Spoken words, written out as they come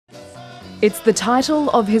It's the title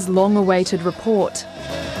of his long-awaited report.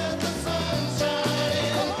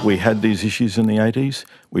 We had these issues in the 80s.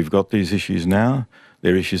 We've got these issues now.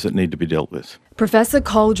 They're issues that need to be dealt with. Professor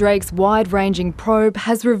Coaldrake's wide-ranging probe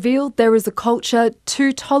has revealed there is a culture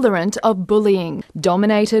too tolerant of bullying,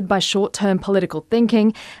 dominated by short-term political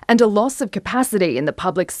thinking and a loss of capacity in the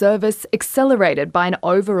public service accelerated by an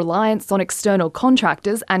over-reliance on external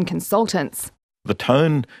contractors and consultants. The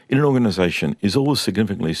tone in an organisation is always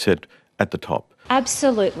significantly set at the top.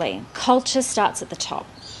 Absolutely. Culture starts at the top.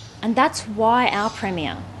 And that's why our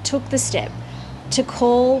Premier took the step to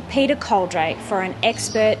call Peter Coaldrake for an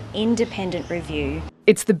expert independent review.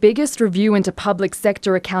 It's the biggest review into public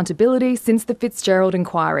sector accountability since the Fitzgerald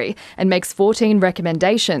inquiry and makes 14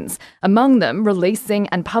 recommendations, among them releasing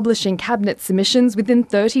and publishing cabinet submissions within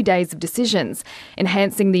 30 days of decisions,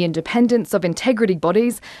 enhancing the independence of integrity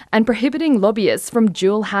bodies and prohibiting lobbyists from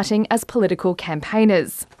dual-hatting as political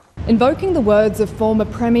campaigners. Invoking the words of former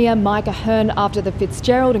Premier Mike Ahern after the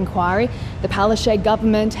Fitzgerald inquiry, the Palaszczuk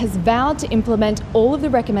government has vowed to implement all of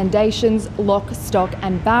the recommendations lock, stock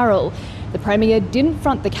and barrel. The Premier didn't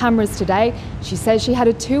front the cameras today. She says she had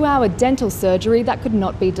a 2-hour dental surgery that could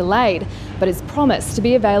not be delayed, but has promised to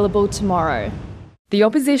be available tomorrow. The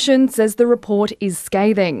opposition says the report is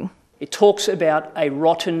scathing. It talks about a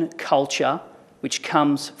rotten culture which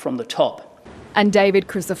comes from the top. And David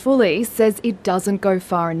Crisafulli says it doesn't go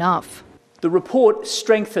far enough. The report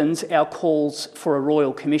strengthens our calls for a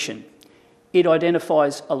royal commission. It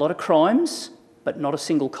identifies a lot of crimes, but not a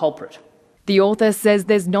single culprit. The author says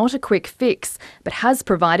there's not a quick fix, but has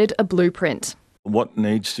provided a blueprint. What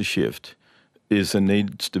needs to shift is there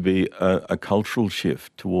needs to be a cultural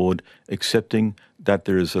shift toward accepting that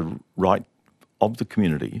there is a right of the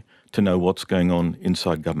community to know what's going on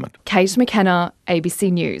inside government. Kate McKenna,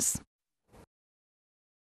 ABC News.